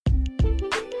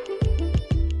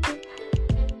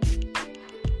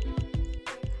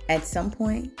At some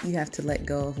point, you have to let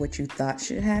go of what you thought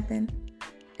should happen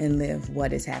and live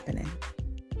what is happening.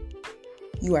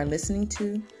 You are listening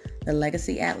to the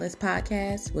Legacy Atlas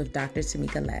podcast with Dr.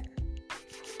 Tamika Lett.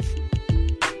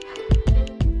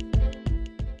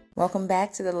 Welcome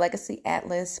back to the Legacy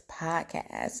Atlas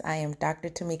podcast. I am Dr.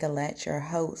 Tamika Lett, your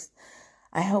host.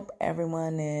 I hope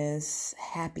everyone is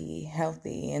happy,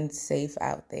 healthy, and safe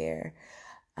out there.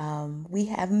 We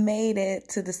have made it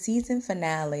to the season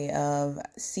finale of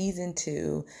season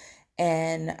 2,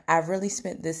 and I've really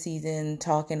spent this season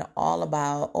talking all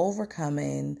about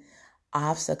overcoming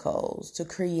obstacles to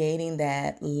creating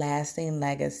that lasting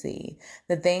legacy,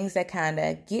 the things that kind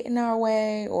of get in our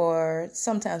way or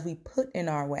sometimes we put in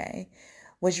our way,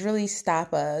 which really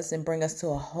stop us and bring us to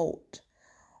a halt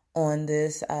on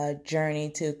this journey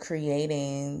to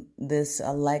creating this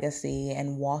legacy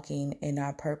and walking in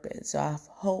our purpose. So I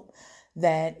hope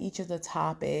that each of the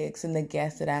topics and the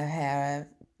guests that I have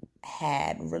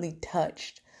had really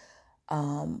touched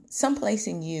someplace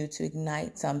in you to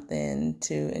ignite something,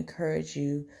 to encourage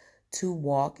you to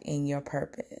walk in your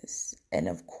purpose. And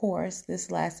of course,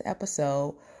 this last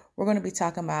episode, we're going to be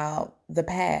talking about the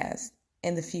past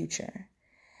and the future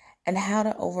and how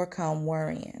to overcome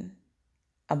worrying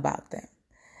about them.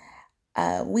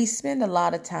 We spend a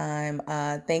lot of time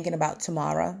thinking about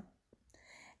tomorrow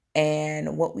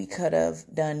and what we could have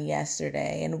done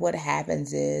yesterday. And what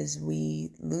happens is we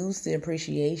lose the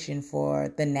appreciation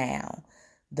for the now,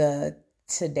 the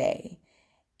today.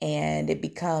 And it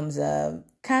becomes a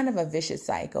kind of a vicious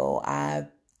cycle. I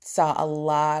saw a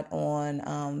lot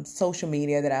on social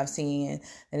media that I've seen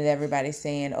that everybody's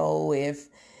saying, oh, if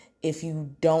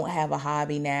you don't have a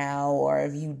hobby now, or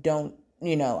if you don't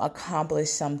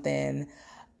accomplish something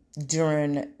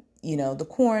during, the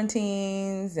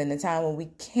quarantines and the time when we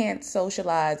can't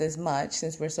socialize as much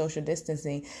since we're social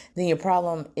distancing, then your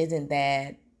problem isn't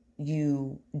that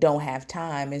you don't have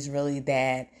time. It's really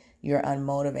that you're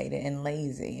unmotivated and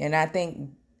lazy. And I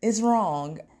think it's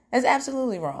wrong. It's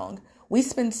absolutely wrong. We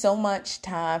spend so much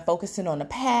time focusing on the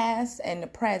past and the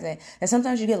present, and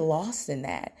sometimes you get lost in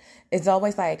that. It's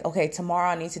always like, okay, tomorrow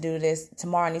I need to do this,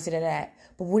 tomorrow I need to do that.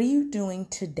 But what are you doing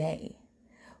today?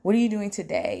 What are you doing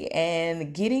today?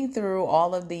 And getting through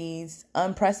all of these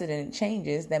unprecedented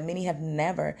changes that many have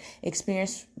never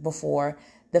experienced before,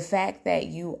 the fact that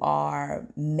you are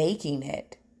making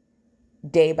it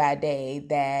day by day,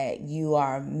 that you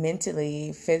are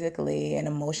mentally, physically, and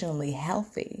emotionally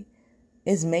healthy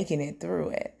is making it through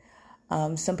it.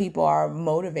 Some people are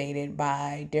motivated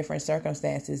by different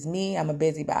circumstances. Me, I'm a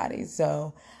busybody,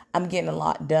 so I'm getting a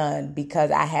lot done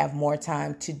because I have more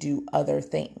time to do other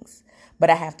things. But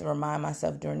I have to remind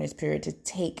myself during this period to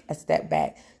take a step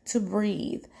back, to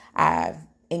breathe. I've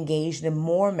engaged in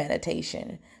more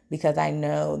meditation because I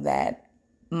know that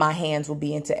my hands will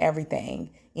be into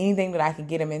anything that I can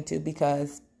get them into,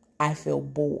 because I feel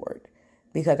bored,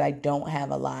 because I don't have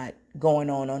a lot going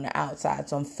on the outside.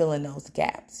 So I'm filling those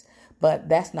gaps. But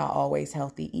that's not always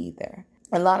healthy either.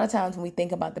 A lot of times when we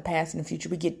think about the past and the future,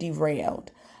 we get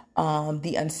derailed.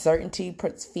 The uncertainty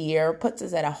puts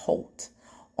us at a halt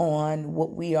on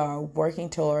what we are working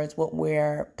towards, what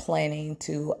we're planning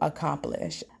to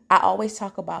accomplish. I always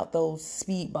talk about those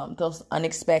speed bumps, those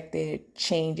unexpected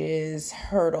changes,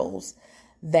 hurdles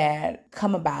that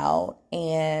come about.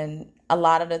 And a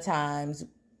lot of the times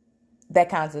that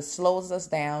kind of slows us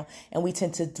down and we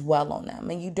tend to dwell on them.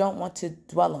 And you don't want to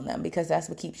dwell on them because that's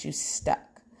what keeps you stuck.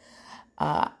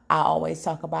 I always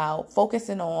talk about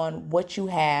focusing on what you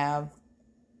have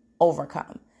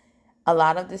overcome. A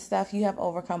lot of this stuff you have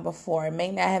overcome before. It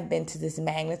may not have been to this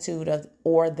magnitude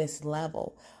or this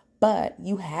level, but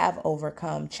you have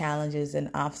overcome challenges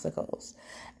and obstacles.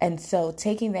 And so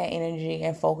taking that energy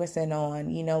and focusing on,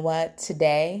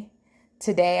 today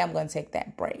I'm going to take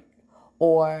that break.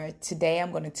 Or today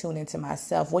I'm going to tune into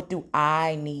myself. What do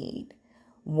I need?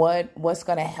 What's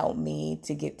going to help me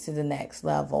to get to the next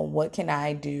level? What can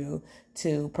I do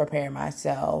to prepare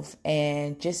myself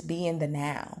and just be in the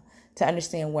now to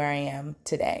understand where I am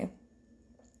today?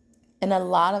 And a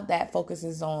lot of that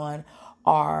focuses on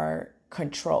our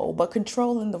control, but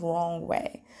control in the wrong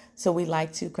way. So we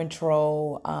like to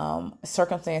control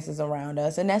circumstances around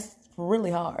us, and that's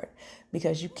really hard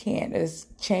because you can't.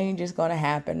 Change is going to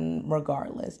happen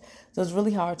regardless. So it's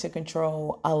really hard to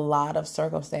control a lot of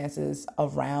circumstances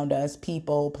around us,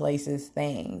 people, places,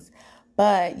 things.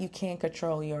 But you can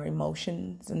control your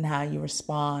emotions and how you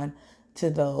respond to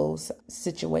those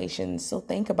situations. So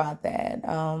think about that.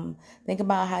 Think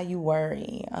about how you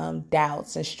worry,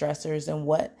 doubts and stressors, and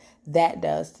what that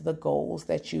does to the goals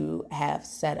that you have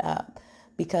set up.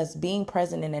 Because being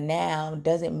present in the now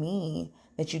doesn't mean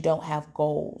that you don't have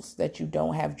goals, that you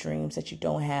don't have dreams, that you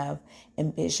don't have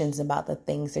ambitions about the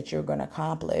things that you're going to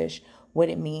accomplish. What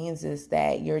it means is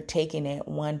that you're taking it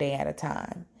one day at a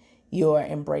time. You're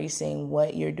embracing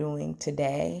what you're doing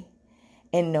today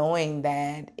and knowing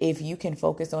that if you can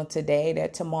focus on today,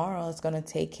 that tomorrow is going to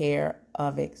take care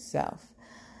of itself.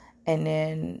 And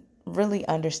then really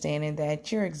understanding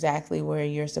that you're exactly where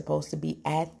you're supposed to be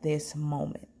at this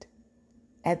moment,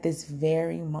 at this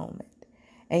very moment.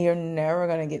 And you're never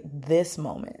going to get this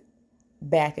moment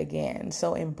back again.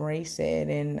 So embrace it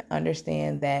and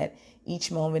understand that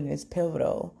each moment is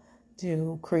pivotal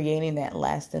to creating that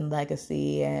lasting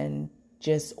legacy and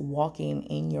just walking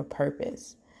in your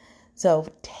purpose. So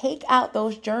take out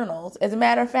those journals. As a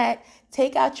matter of fact,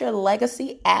 take out your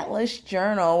Legacy Atlas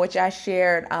journal, which I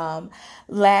shared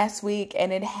last week,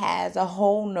 and it has a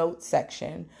whole note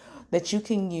section that you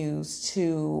can use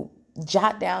to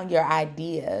jot down your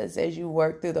ideas as you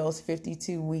work through those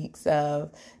 52 weeks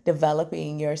of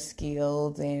developing your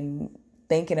skills and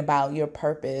thinking about your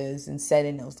purpose and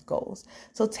setting those goals.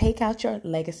 So take out your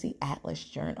Legacy Atlas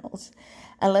journals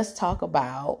and let's talk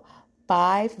about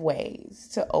 5 ways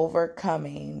to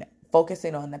overcoming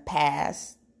focusing on the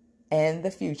past and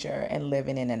the future and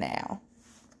living in the now.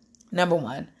 Number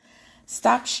 1,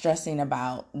 stop stressing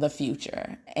about the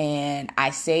future. And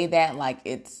I say that like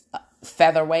it's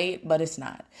featherweight, but it's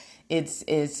not. It's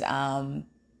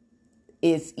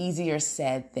easier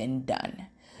said than done.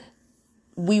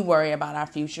 We worry about our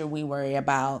future. We worry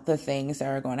about the things that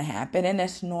are going to happen, and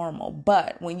that's normal.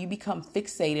 But when you become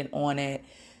fixated on it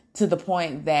to the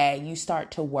point that you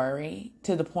start to worry,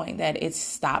 to the point that it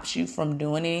stops you from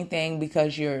doing anything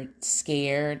because you're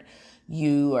scared,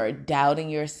 you are doubting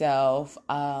yourself,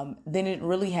 then it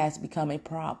really has become a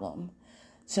problem.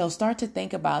 So start to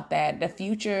think about that. The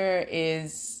future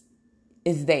is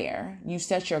there. You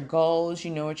set your goals,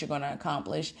 you know what you're going to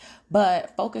accomplish,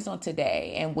 but focus on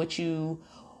today and what you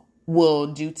will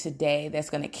do today that's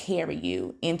going to carry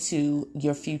you into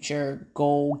your future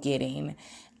goal getting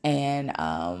and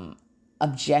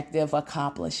objective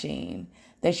accomplishing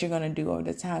that you're going to do over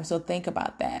the time. So think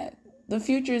about that. The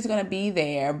future is going to be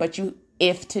there, but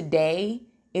if today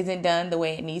isn't done the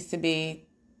way it needs to be,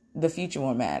 the future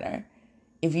won't matter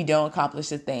if you don't accomplish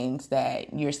the things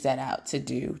that you're set out to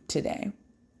do today.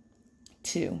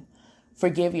 2,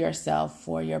 forgive yourself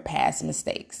for your past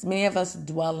mistakes. Many of us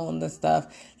dwell on the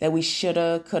stuff that we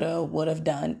shoulda, coulda, would have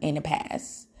done in the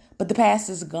past, but the past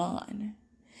is gone.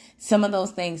 Some of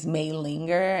those things may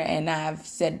linger, and I've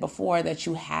said before that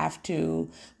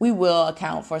we will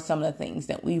account for some of the things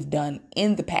that we've done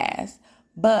in the past,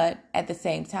 but at the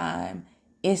same time,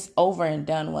 it's over and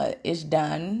done with. It's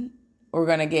done. We're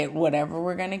going to get whatever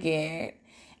we're going to get,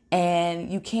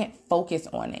 and you can't focus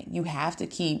on it. You have to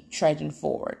keep trudging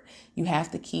forward. You have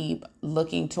to keep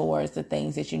looking towards the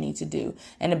things that you need to do.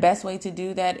 And the best way to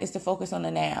do that is to focus on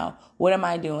the now. What am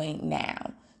I doing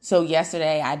now? So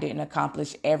yesterday I didn't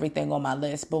accomplish everything on my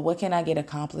list, but what can I get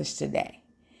accomplished today?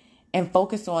 And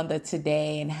focus on the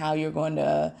today and how you're going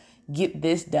to get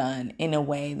this done in a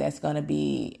way that's going to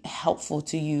be helpful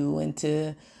to you and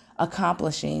to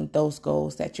accomplishing those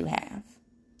goals that you have.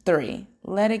 3,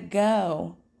 let it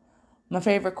go. My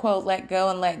favorite quote, let go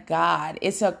and let God.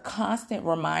 It's a constant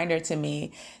reminder to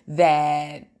me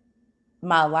that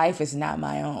my life is not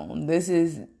my own.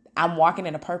 I'm walking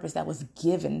in a purpose that was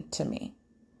given to me.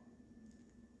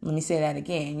 Let me say that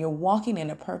again. You're walking in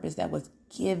a purpose that was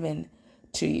given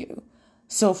to you.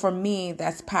 So for me,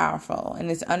 that's powerful.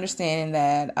 And it's understanding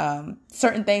that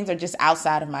certain things are just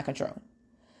outside of my control.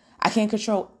 I can't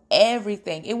control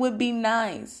everything. It would be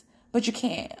nice, but you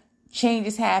can't.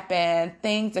 Changes happen.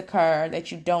 Things occur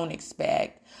that you don't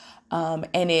expect.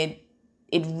 And it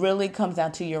really comes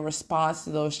down to your response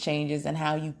to those changes and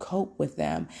how you cope with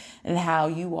them and how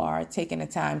you are taking the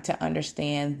time to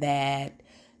understand that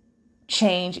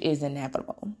change is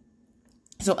inevitable.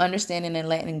 So understanding and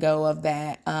letting go of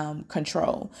that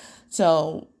control.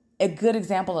 So a good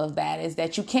example of that is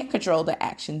that you can't control the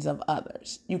actions of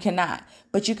others. You cannot,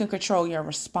 but you can control your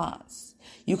response.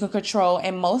 You can control,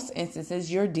 in most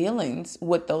instances, your dealings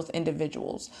with those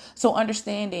individuals. So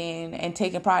understanding and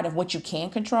taking pride of what you can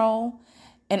control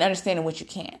and understanding what you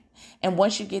can't. And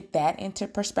once you get that into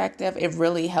perspective, it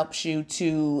really helps you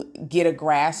to get a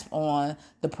grasp on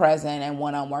the present and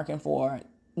what I'm working for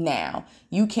now.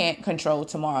 You can't control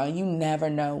tomorrow. You never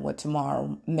know what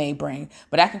tomorrow may bring,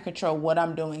 but I can control what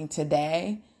I'm doing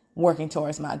today, working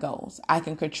towards my goals. I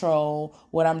can control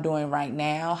what I'm doing right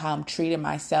now, how I'm treating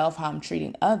myself, how I'm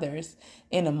treating others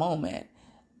in a moment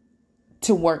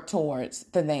to work towards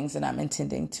the things that I'm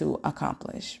intending to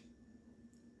accomplish.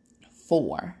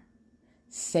 4,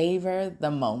 Savor the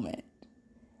moment.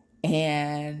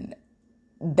 And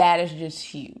that is just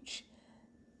huge.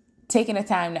 Taking the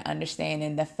time to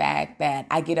understanding the fact that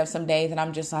I get up some days and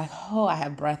I'm just like, oh, I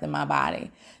have breath in my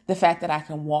body. The fact that I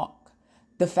can walk.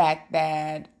 The fact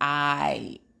that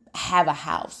I have a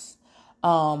house.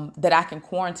 That I can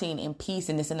quarantine in peace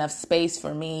and there's enough space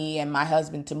for me and my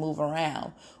husband to move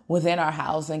around within our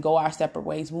house and go our separate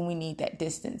ways when we need that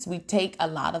distance. We take a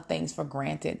lot of things for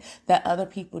granted that other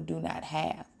people do not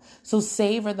have. So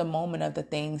savor the moment of the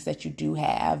things that you do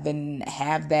have and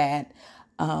have that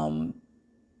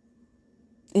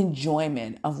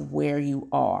enjoyment of where you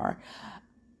are.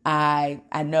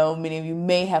 I know many of you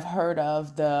may have heard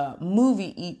of the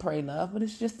movie Eat, Pray, Love, but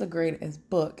it's just the greatest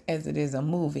book as it is a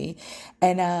movie.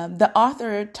 And the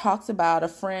author talks about a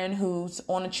friend who's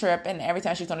on a trip, and every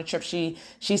time she's on a trip, she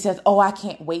says, oh, I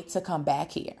can't wait to come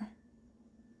back here.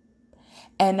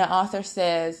 And the author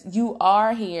says, you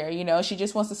are here. You know, she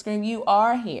just wants to scream, you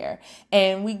are here.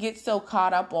 And we get so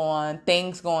caught up on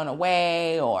things going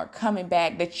away or coming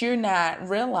back that you're not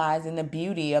realizing the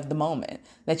beauty of the moment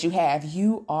that you have.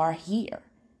 You are here.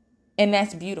 And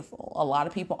that's beautiful. A lot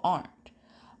of people aren't.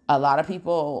 A lot of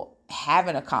people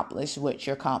haven't accomplished what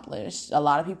you're accomplished. A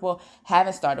lot of people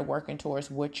haven't started working towards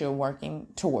what you're working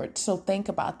towards. So think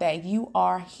about that. You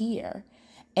are here.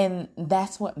 And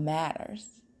that's what matters.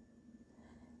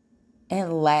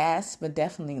 And last, but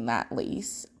definitely not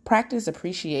least, practice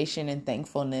appreciation and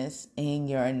thankfulness in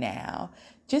your now.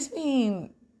 Just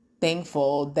being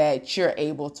thankful that you're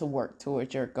able to work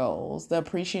towards your goals. The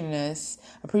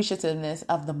appreciativeness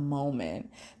of the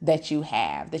moment that you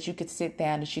have, that you could sit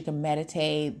down, that you can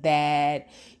meditate, that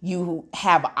you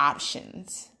have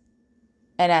options.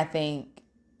 And I think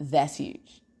that's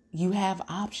huge. You have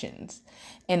options.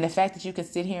 And the fact that you can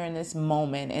sit here in this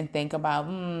moment and think about,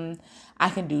 I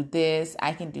can do this,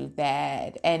 I can do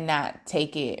that, and not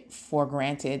take it for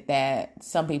granted that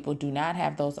some people do not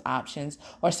have those options,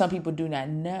 or some people do not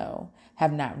know,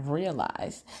 have not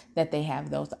realized that they have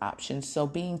those options. So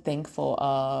being thankful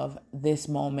of this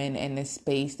moment and this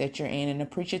space that you're in, and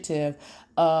appreciative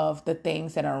of the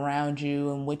things that are around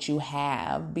you and what you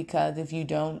have, because if you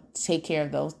don't take care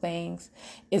of those things,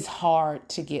 it's hard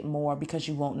to get more because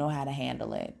you won't know how to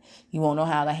handle it. You won't know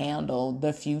how to handle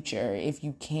the future if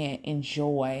you can't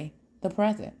enjoy the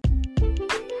present.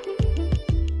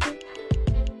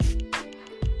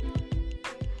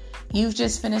 You've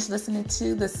just finished listening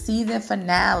to the season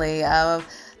finale of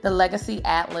the Legacy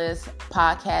Atlas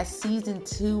podcast, season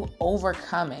 2,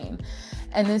 Overcoming.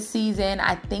 And this season,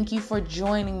 I thank you for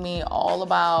joining me all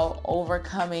about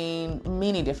overcoming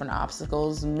many different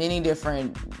obstacles, many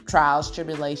different trials,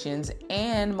 tribulations,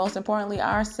 and most importantly,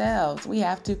 ourselves. We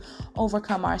have to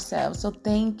overcome ourselves. So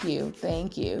thank you.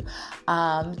 Thank you.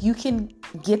 You can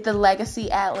get the Legacy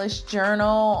Atlas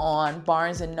Journal on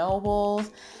Barnes &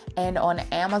 Nobles and on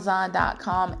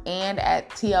Amazon.com and at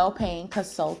TL Payne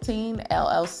Consulting,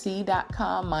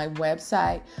 LLC.com, my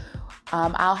website.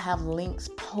 I'll have links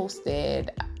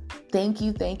posted. Thank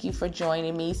you for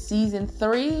joining me. Season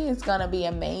 3 is going to be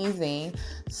amazing.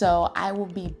 So I will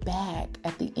be back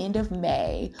at the end of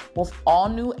May with all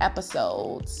new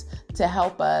episodes to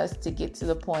help us to get to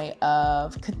the point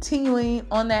of continuing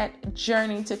on that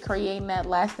journey to creating that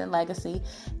lasting legacy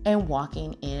and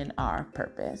walking in our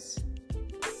purpose.